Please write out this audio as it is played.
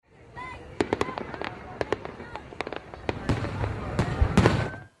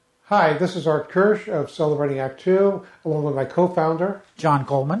Hi, this is Art Kirsch of Celebrating Act Two, along with my co-founder, John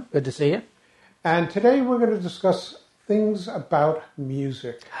Coleman. Good to see you. And today we're going to discuss things about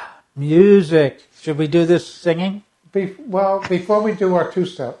music. Music. Should we do this singing? Before we do our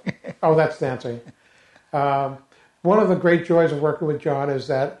two-step, that's dancing. One of the great joys of working with John is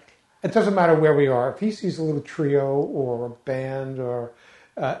that it doesn't matter where we are. If he sees a little trio or a band or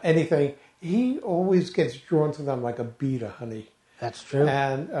anything, he always gets drawn to them like a bee to honey. That's true.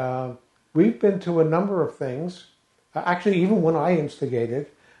 And we've been to a number of things. Actually, even when I instigated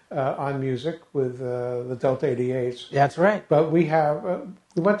on music with the Delta 88s. That's right. But we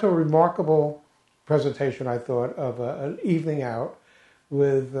went to a remarkable presentation, I thought, of an evening out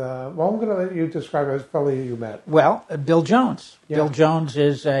with, I'm going to let you describe it as a fellow you met. Well, Bill Jones. Yeah. Bill Jones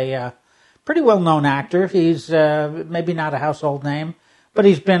is a pretty well-known actor. He's maybe not a household name, but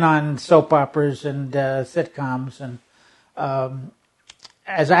he's been on soap operas and sitcoms, and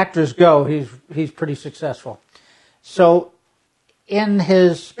as actors go, he's pretty successful. So in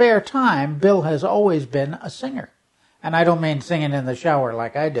his spare time, Bill has always been a singer. And I don't mean singing in the shower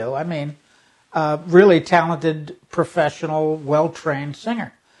like I do. I mean really talented, professional, well-trained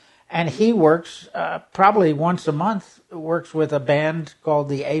singer. And he works probably once a month, works with a band called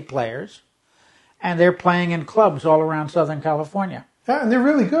the A Players. And they're playing in clubs all around Southern California. Yeah, and they're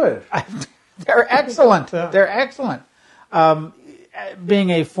really good. They're excellent. Yeah. They're excellent.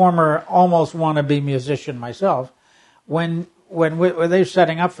 Being a former almost wannabe musician myself, when they're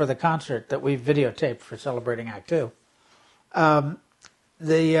setting up for the concert that we videotaped for Celebrating Act Two,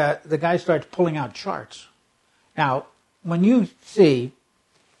 the guy starts pulling out charts. Now, when you see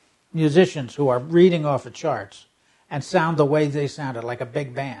musicians who are reading off of charts and sound the way they sounded, like a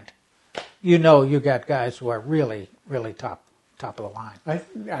big band, you know you got guys who are really, really top of the line. I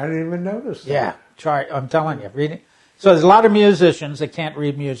didn't even notice that. Yeah, chart. I'm telling you, reading. So there's a lot of musicians that can't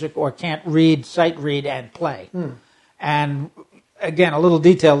read music or can't sight read and play. And again, a little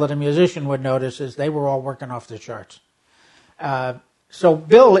detail that a musician would notice is they were all working off the charts. So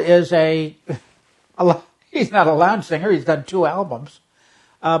Bill is he's not a lounge singer. He's done 2 albums.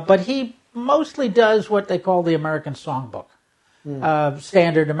 But he mostly does what they call the American songbook.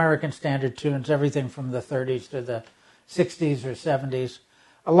 American standard tunes, everything from the 30s to the 60s or 70s.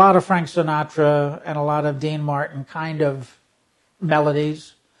 A lot of Frank Sinatra and a lot of Dean Martin kind of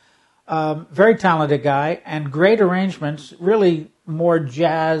melodies. Very talented guy and great arrangements, really more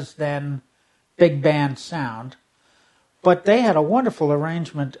jazz than big band sound. But they had a wonderful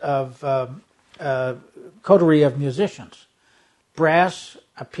arrangement of coterie of musicians. Brass,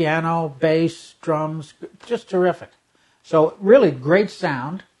 a piano, bass, drums, just terrific. So really great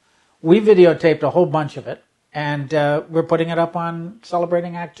sound. We videotaped a whole bunch of it. And we're putting it up on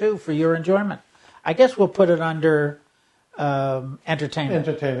Celebrating Act Two for your enjoyment. I guess we'll put it under entertainment.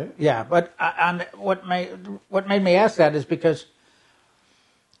 Entertainment. Yeah, but what made me ask that is because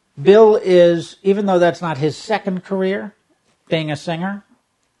Bill is, even though that's not his second career, being a singer,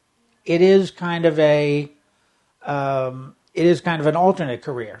 it is kind of an alternate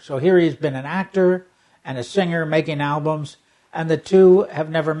career. So here he's been an actor and a singer making albums, and the two have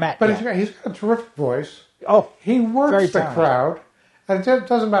never met. But he's got a terrific voice. Oh, he works the crowd, and it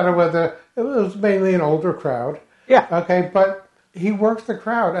doesn't matter whether it was mainly an older crowd. Yeah. Okay, but he works the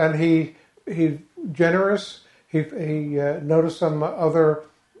crowd, and he's generous. He noticed some other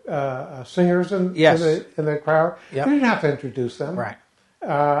singers in the crowd. Yep. He didn't have to introduce them, right?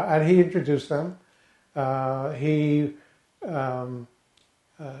 And he introduced them. He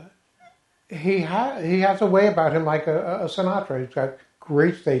has a way about him like a Sinatra. He's got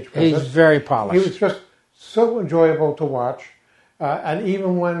great stage presence. He's very polished. He was just so enjoyable to watch, and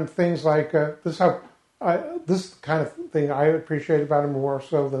even when things like this kind of thing I appreciate about him more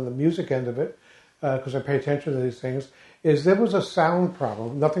so than the music end of it, because I pay attention to these things, is there was a sound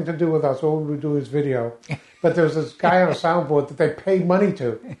problem, nothing to do with us. All we do is video, but there was this guy on a soundboard that they paid money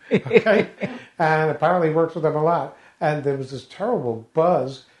to, okay, and apparently works with them a lot. And there was this terrible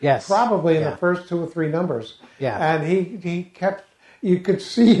buzz, probably in the first 2 or 3 numbers, and he kept. You could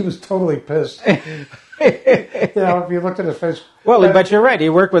see he was totally pissed. If you looked at his face. Well, but you're right. He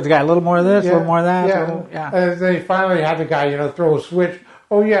worked with the guy. A little more of this, a little more of that. And they finally had the guy, throw a switch.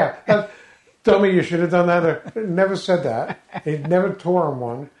 Oh, yeah. Dummy, you should have done that. Or, never said that. He never tore him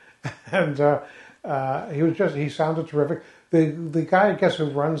one. And he sounded terrific. The guy, I guess, who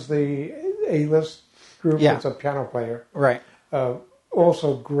runs the A-list group is a piano player. Right.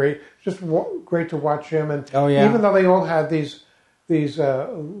 Also great. Just great to watch him. And even though they all had these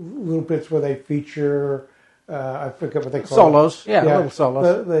little bits where they feature, I forget what they call solos. Little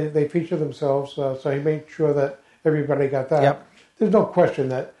solos. They feature themselves, so he made sure that everybody got that. Yep. There's no question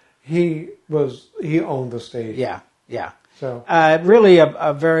that he owned the stage. Yeah, yeah. So Really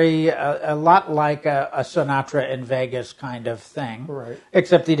a lot like a Sinatra in Vegas kind of thing. Right.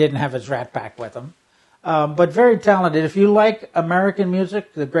 Except he didn't have his Rat Pack with him. But very talented. If you like American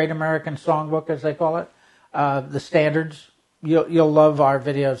music, the Great American Songbook, as they call it, the standards, you'll love our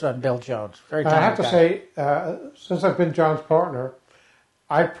videos on Bill Jones. Very talented I have to guy. say, since I've been John's partner,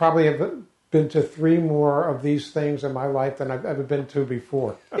 I probably have been to 3 more of these things in my life than I've ever been to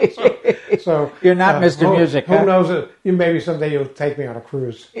before. So You're not Mr. Music, Who huh? knows? Maybe someday you'll take me on a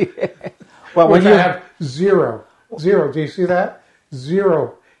cruise. Well, Which when I you have zero. Do you see that?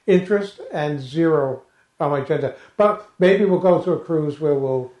 0 interest and 0 on my agenda. But maybe we'll go to a cruise where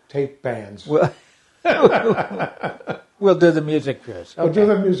we'll take bands. we'll do the music cruise. We'll Okay. do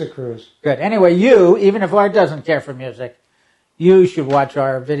the music cruise. Good. Anyway, you, even if Art doesn't care for music, you should watch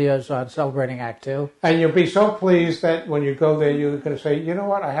our videos on Celebrating Act Two. And you'll be so pleased that when you go there, you're going to say, you know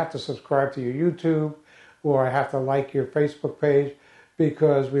what, I have to subscribe to your YouTube or I have to like your Facebook page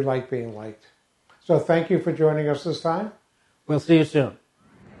because we like being liked. So thank you for joining us this time. We'll see you soon.